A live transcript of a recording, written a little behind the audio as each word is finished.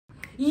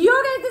Yo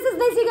guys, this is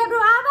Desi Gabru.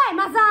 भाई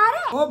मजा आ रहा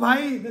है? ओ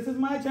भाई, this is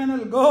my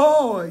channel. Go.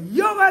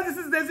 Yo guys, this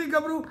is Desi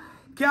Gabru.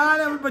 क्या हाल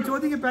है?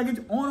 बचौती के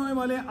पैकेज ऑन होने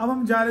वाले हैं. अब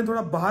हम जा रहे हैं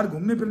थोड़ा बाहर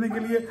घूमने फिरने के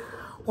लिए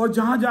और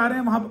जहाँ जा रहे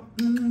हैं वहाँ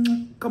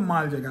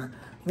कमाल जगह है.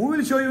 वो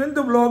will show you in the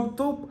blog.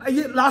 तो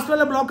ये लास्ट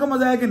वाला ब्लॉग का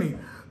मजा है कि नहीं?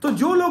 तो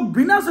जो लोग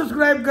बिना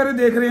सब्सक्राइब करे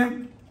देख रहे हैं,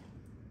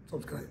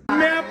 सब्सक्राइब.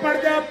 मैं पड़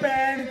जा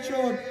पैंट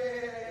चोट.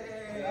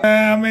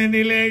 हमें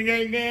नहीं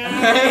लेके गया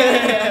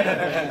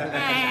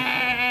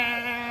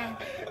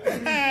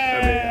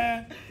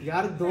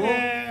यार.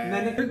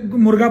 मैंने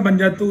मुर्गा बन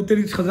जा तू.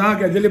 तेरी सजा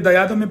क्या? जल्दी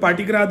या तो मैं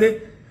पार्टी करा दे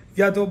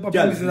या तो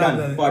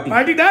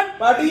पार्टी डन.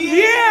 पार्टी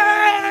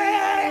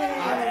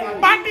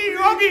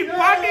होगी.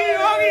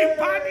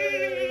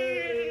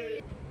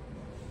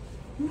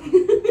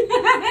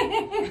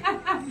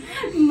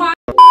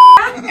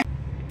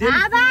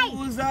 हाँ भाई,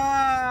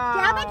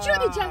 क्या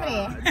बकचोदी चल रही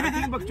है?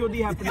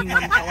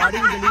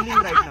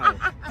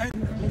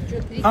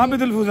 हाँ भी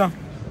दिलफूजा,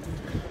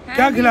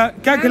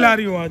 क्या खिला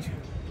रही हो आज?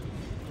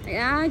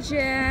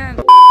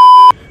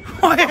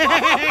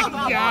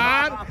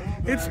 यार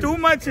इट्स टू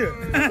मच. ये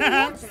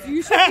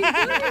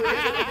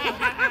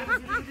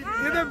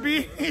तो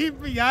बीफ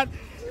यार.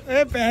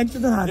 पैंच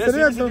तो हंस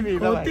रहे हो तुम.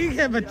 ठीक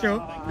है बच्चों.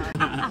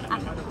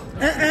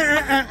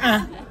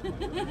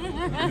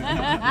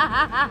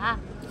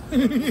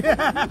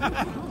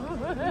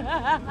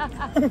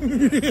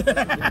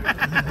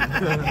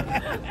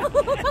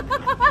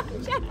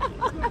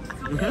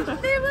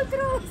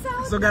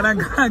 So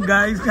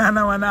गाइस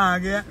खाना वाना आ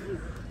गया.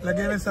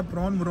 लगे हुए सब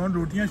प्रॉन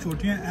रोटियां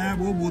शोटियां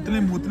वो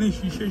बोतलें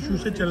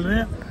शीशे चल रहे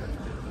हैं.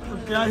 तो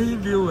क्या ही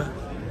व्यू है.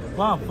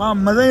 वाह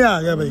मजा ही आ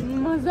गया भाई.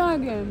 मजा आ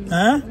गया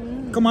है.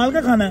 कमाल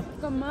का खाना है.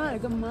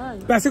 कमाल.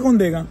 पैसे कौन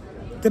देगा?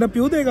 तेरा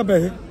प्यू देगा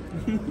पैसे?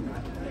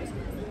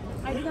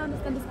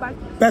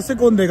 पैसे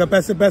कौन देगा?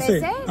 पैसे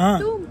हाँ.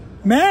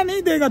 मैं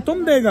नहीं देगा,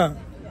 तुम देगा.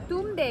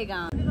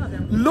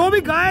 लो भी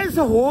गाइस,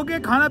 हो गए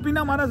खाना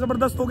पीना हमारा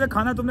जबरदस्त हो गया.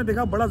 खाना तुमने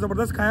देखा, बड़ा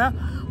जबरदस्त खाया.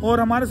 और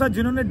हमारे साथ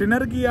जिन्होंने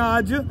डिनर किया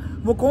आज,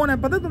 वो कौन है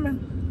पता तुम्हें?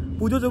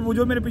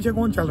 पूछो मेरे पीछे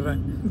कौन चल रहा है.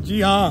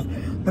 जी हाँ,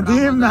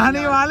 नदीम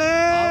नहाने वाले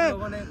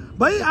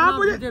भाई. आप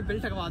मुझे बिल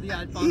ठगवा दिया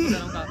आज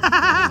 500 का.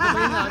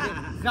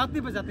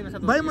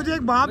 भाई मुझे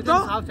एक बात तो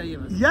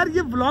यार,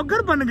 ये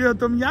ब्लॉगर बन गए हो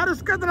तुम यार.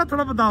 उसका तरह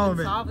थोड़ा बताओ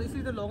हमें.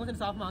 इसलिए तो लोगों से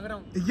इंसाफ मांग रहा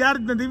हूँ यार.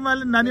 नदीम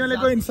वाले नानी वाले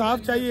को इंसाफ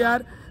चाहिए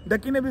यार.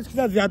 डकी ने भी इसके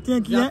साथ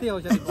ज्यादतियां की हैं.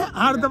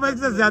 हर दफा इसके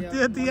साथ ज्यादती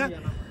होती है.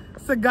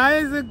 सो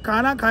गाइस,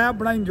 खाना खाया,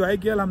 बड़ा एंजॉय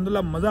किया,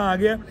 अल्हम्दुलिल्लाह मजा आ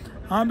गया.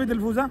 हाँ भी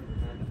दिलफूजा,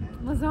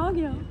 मजा आ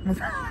गया.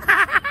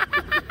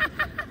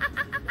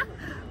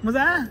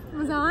 मजा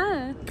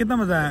है. कितना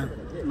मजा है?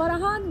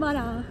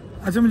 बड़ा.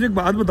 अच्छा मुझे एक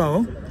बात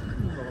बताओ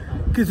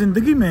कि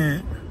जिंदगी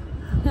में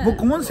वो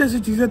कौन सी ऐसी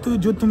चीज है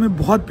जो तुम्हें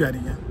बहुत प्यारी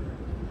है?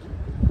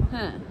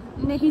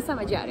 नहीं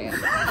समझ आ रहा है.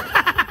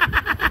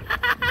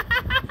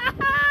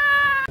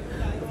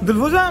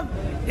 दिलफूजा,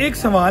 एक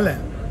सवाल है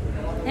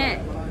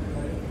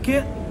कि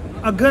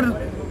अगर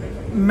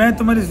मैं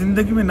तुम्हारी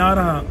जिंदगी में ना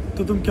रहा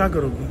तो तुम क्या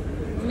करोगी?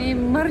 मैं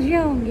मर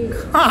जाऊंगी.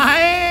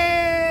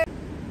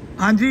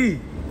 हाँ जी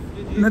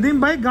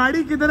नदीम भाई,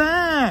 गाड़ी किधर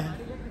है?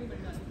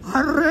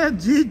 अरे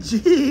जी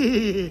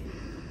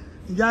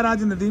यार,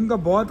 आज नदीम का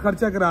बहुत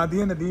खर्चा करा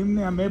दिया. नदीम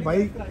ने हमें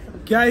भाई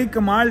क्या ही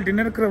कमाल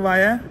डिनर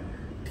करवाया.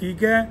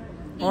 ठीक है,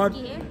 और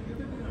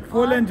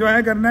फुल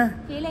एंजॉय करना है.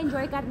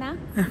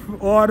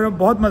 और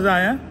बहुत मजा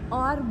आया.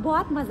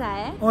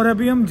 और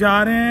अभी हम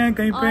जा रहे हैं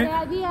कहीं पे.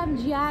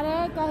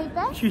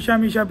 शीशा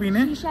मीशा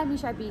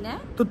पीने.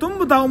 तो तुम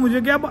बताओ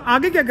मुझे कि अब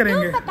आगे क्या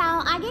करेंगे?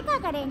 आगे क्या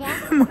करेंगे?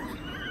 तुम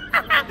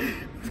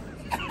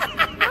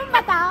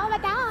बताओ.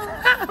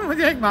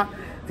 मुझे एक बात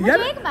यार,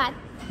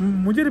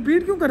 मुझे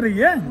रिपीट क्यों कर रही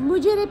है?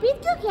 मुझे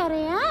रिपीट क्यों कह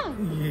रहे हैं?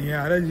 ये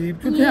यार अजीब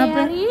क्यों थे यहाँ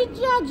पे?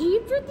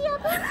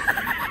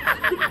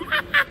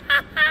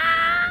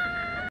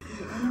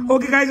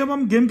 ओके गाइस, अब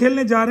हम गेम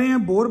खेलने जा रहे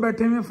हैं. बोर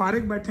बैठे हुए हैं,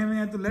 फारिग बैठे हुए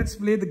हैं, तो लेट्स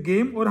प्ले द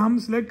गेम. और हम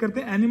सिलेक्ट करते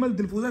हैं एनिमल.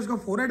 दिलफूजा इसको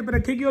फोरहेड पे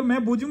रखेगी और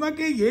मैं पूछूंगा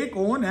कि ये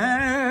कौन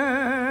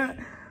है.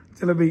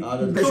 चलो भाई,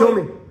 शो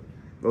में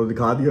वो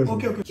दिखा दिया.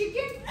 Okay.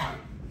 Chicken.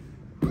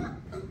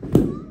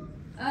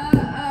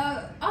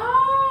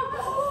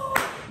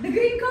 The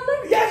green color?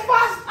 Yes,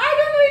 fast. I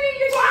don't know in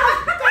English.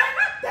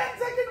 10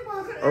 seconds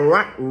fast.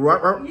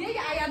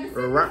 Yeah, I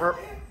understand.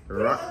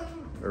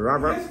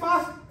 Yes,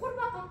 fast.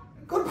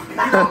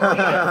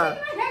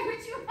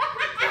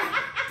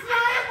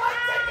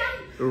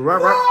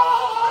 Kurbaka.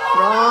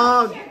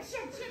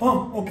 Oh,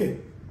 okay.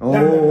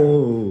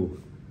 Oh.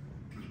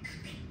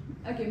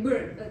 Okay,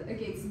 bird.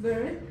 Okay, it's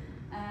bird.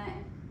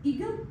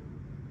 Eagle.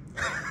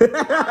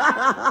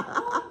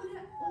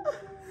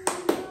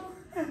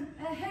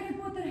 Harry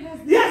Potter has.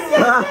 Yes.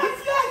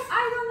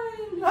 I don't know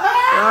English.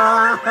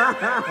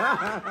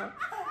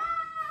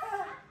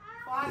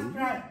 Fast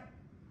try.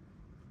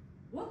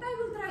 What I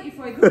will try if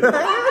I do?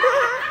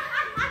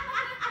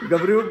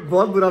 गबरू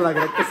बहुत बुरा लग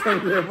रहा है, कसम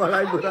से बड़ा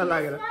ही बुरा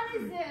लग रहा है. One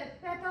is the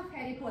pet of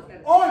Harry Potter.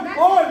 All.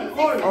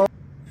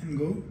 And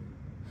go.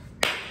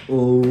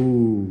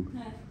 Oh.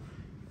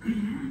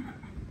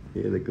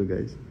 ये देखो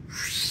गाइस.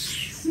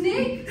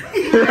 Snake.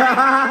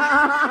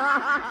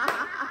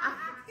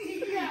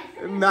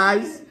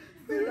 नाइस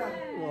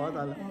बहुत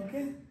आला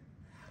okay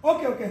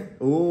okay okay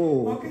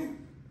oh okay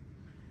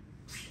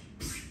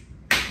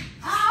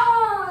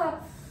Ah!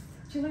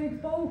 Человек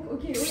паук.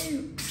 Okay,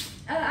 wait.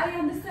 I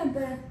understand.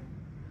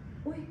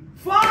 Wait.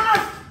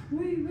 Fast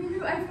Wait.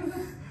 I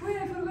forgot. Wait,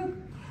 I forgot.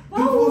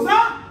 दिलफूजा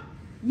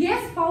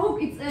Yes,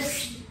 pauk. It's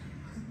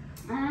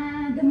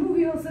the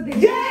movie also. They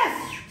yes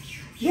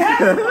yes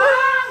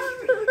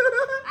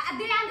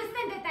they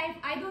understand that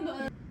I don't know.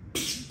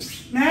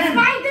 Man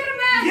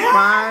Spider-Man.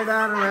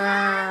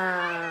 Spiderman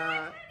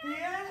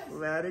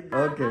very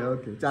okay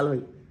okay चल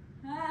भाई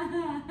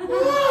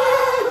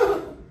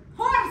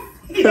Horse.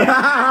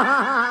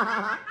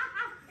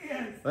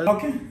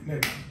 Okay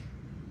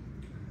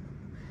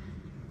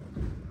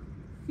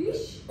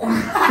Fish. But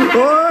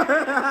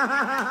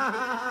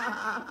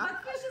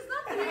fish is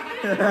not real.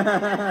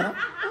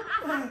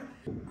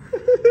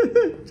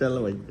 चल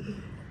भाई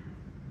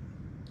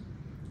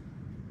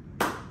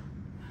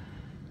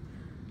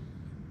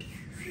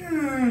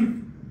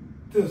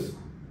this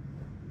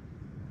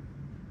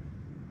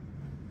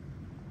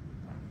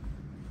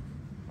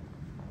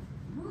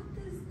What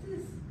is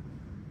this?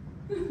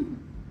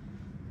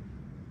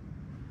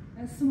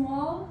 A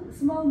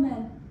small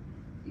man.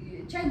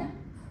 China.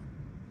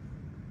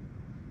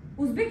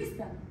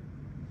 Uzbekistan.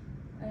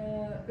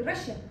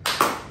 Russia.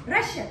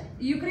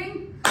 Ukraine.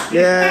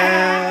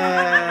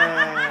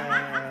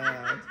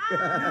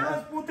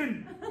 was Putin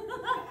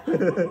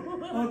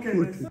okay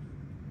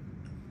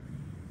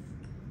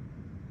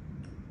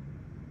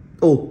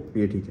ओ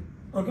ये ठीक है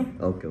okay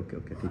okay okay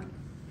okay ठीक है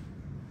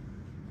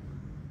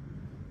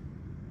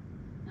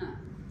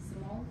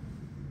Small.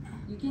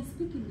 You can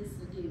speak in this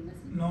game,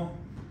 Messi. no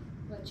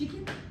What,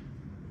 chicken?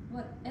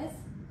 What, S?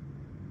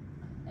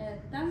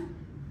 Tongue?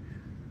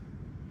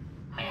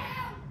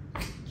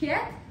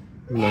 Cat?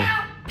 No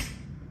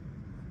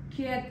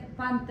Cat,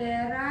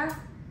 pantera.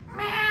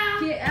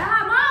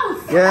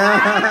 Mouse!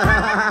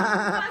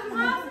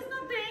 Mouse is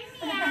not doing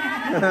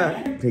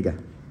meow. ठीक है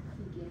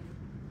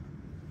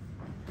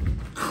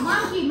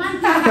Monkey.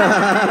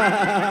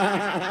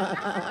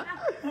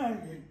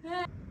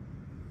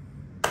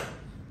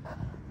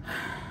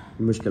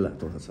 मुश्किल है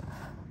थोड़ा सा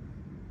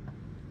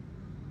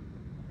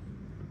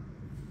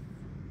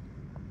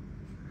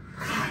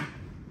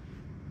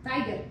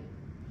Tiger.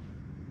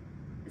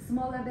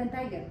 Smaller than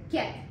tiger.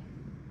 Cat.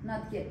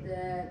 Not cat.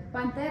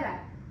 Pantera.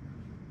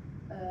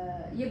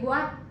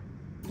 Jaguar.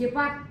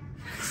 Gepard.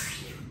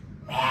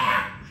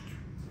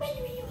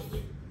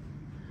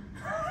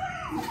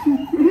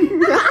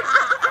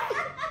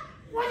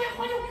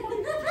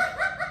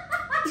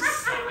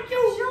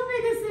 Show me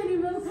this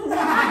animal.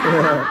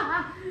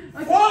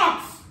 Okay.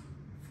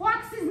 Fox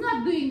is not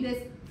doing this.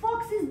 Fox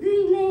is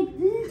doing like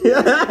this.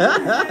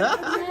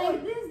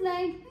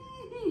 like this.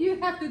 You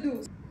have to do.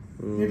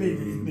 ये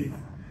ठीक है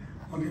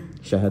okay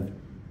शहद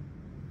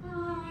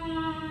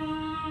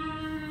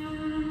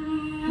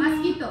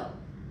Mosquito.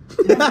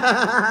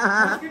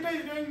 mosquito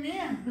is doing me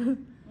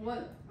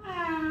What?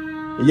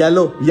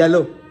 Yellow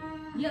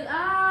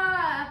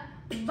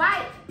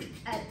Bite.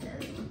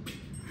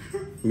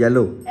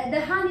 Yellow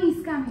The honey is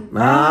coming.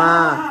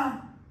 हाँ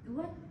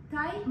What?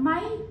 Thai?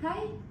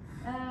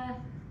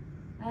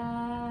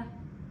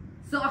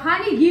 So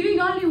honey giving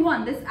only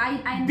one. This I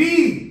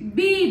bee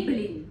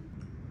Bee.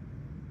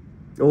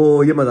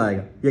 ओ ये मजा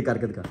आएगा ये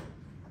करके दिखा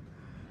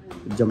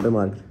जंपे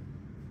मार के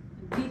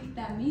Big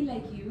tummy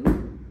like you.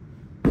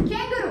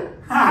 Kangaroo.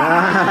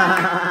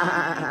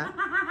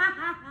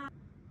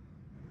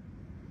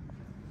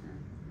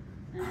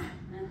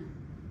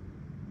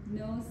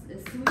 Nose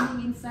swimming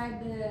inside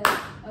the.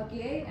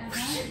 Okay.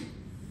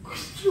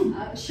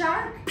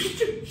 Shark.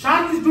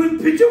 shark is doing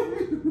pichu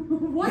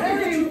What Yeah,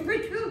 is pichu. it?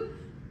 Pichu.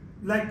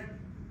 like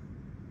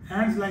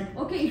hands like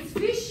Okay, it's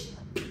fish.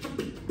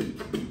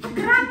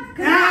 Crab.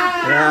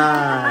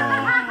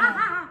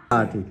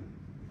 हाँ ठीक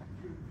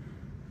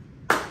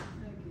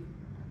Okay.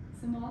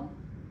 Small.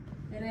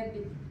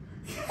 Rabbit.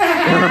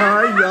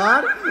 हाँ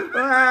यार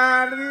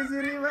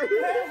सीरी भाई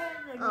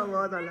हाँ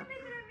बहुत आला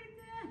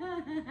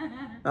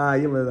हाँ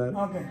ये मजा है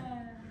okay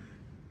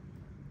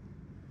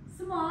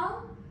Small.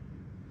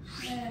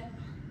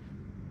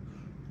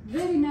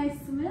 Very nice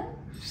smell.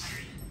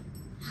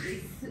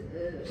 It's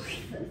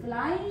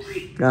flying.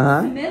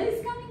 हाँ Smell is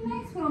coming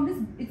nice from this.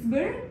 It's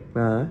bird.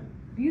 हाँ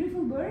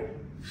Beautiful bird.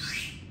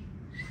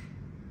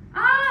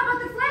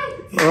 Butterfly.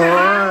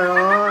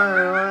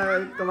 ओए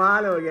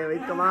कमाल हो गया भाई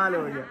कमाल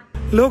हो गया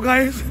लो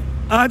गाइस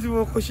आज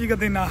वो खुशी का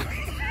दिन आ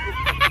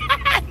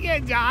ये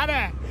जा रहा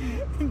है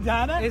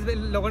इस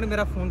लोगों ने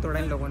मेरा फोन तोड़ा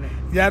इन लोगों ने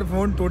यार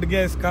फोन टूट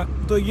गया इसका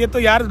तो ये तो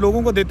यार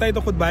लोगों को देता ही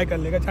तो खुद बाय कर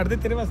लेगा छੱਡ दे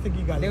तेरे वास्ते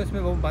की गाल नहीं उसमें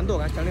वो बंद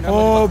होगा चल नहीं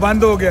ओ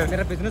बंद हो गया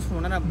मेरा बिजनेस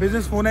फोन है ना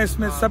बिजनेस फोन है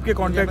इसमें सबके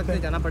कॉन्टेक्ट मुझे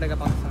जाना पड़ेगा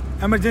पाकिस्तान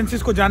इमरजेंसी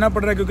को जाना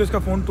पड़ रहा है क्योंकि उसका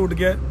फोन टूट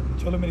गया है।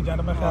 चलो मेरी जान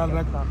अपना ख्याल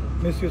रख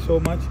miss you so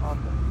much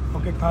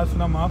okay खास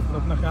सुना माफ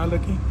अपना ख्याल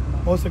रखी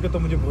हो सके तो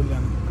मुझे भूल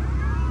जाना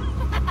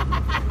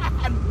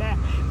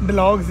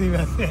ब्लॉग्स ही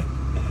वैसे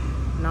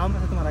नाम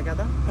वैसे तुम्हारा क्या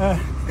था?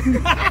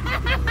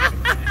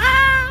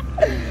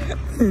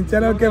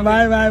 चलो ओके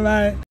बाय बाय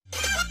बाय।